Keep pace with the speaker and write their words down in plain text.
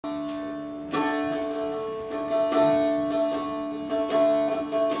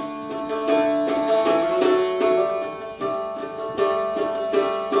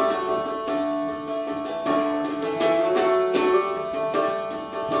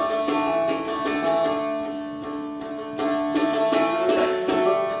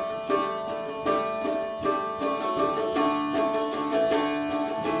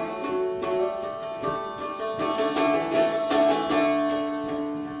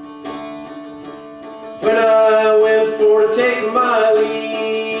for to take my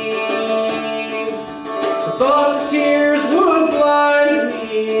leave. I thought the tears would blind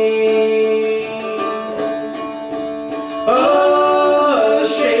me. Oh, the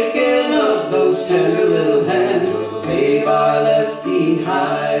shaking of those tender little hands was the babe I left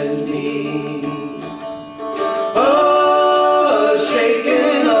behind me. Oh, the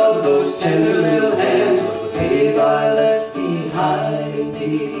shaking of those tender little hands was the babe I left behind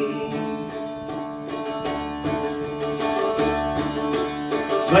me.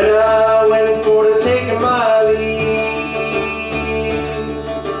 When I went for to take my leave,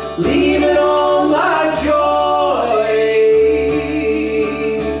 leaving all my joy,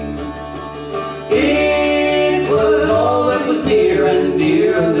 it was all that was near and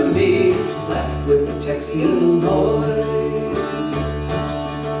dear unto me, left with the Texian boy.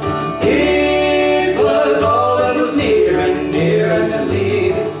 It was all that was near and dear unto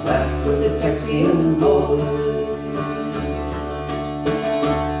me, left with the Texian boy.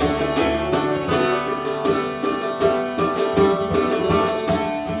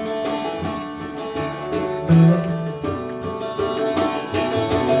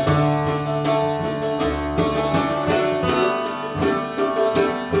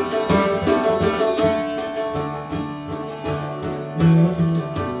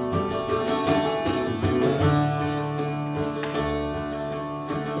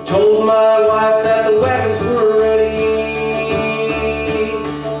 Told my wife that the wagons were ready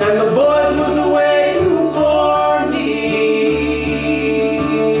and the boys was waiting for me.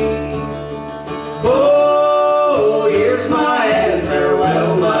 Oh, here's my hand,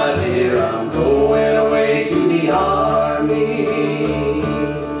 farewell my dear, I'm going away to the army.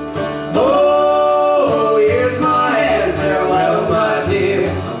 Oh, here's my hand, farewell my dear,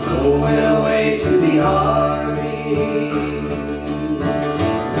 I'm going away to the army.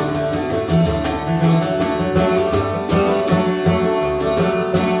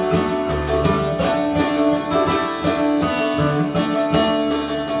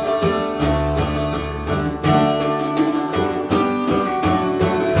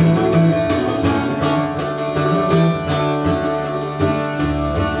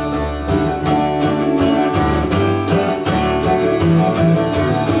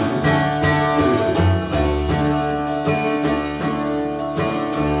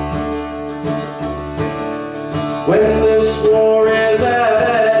 When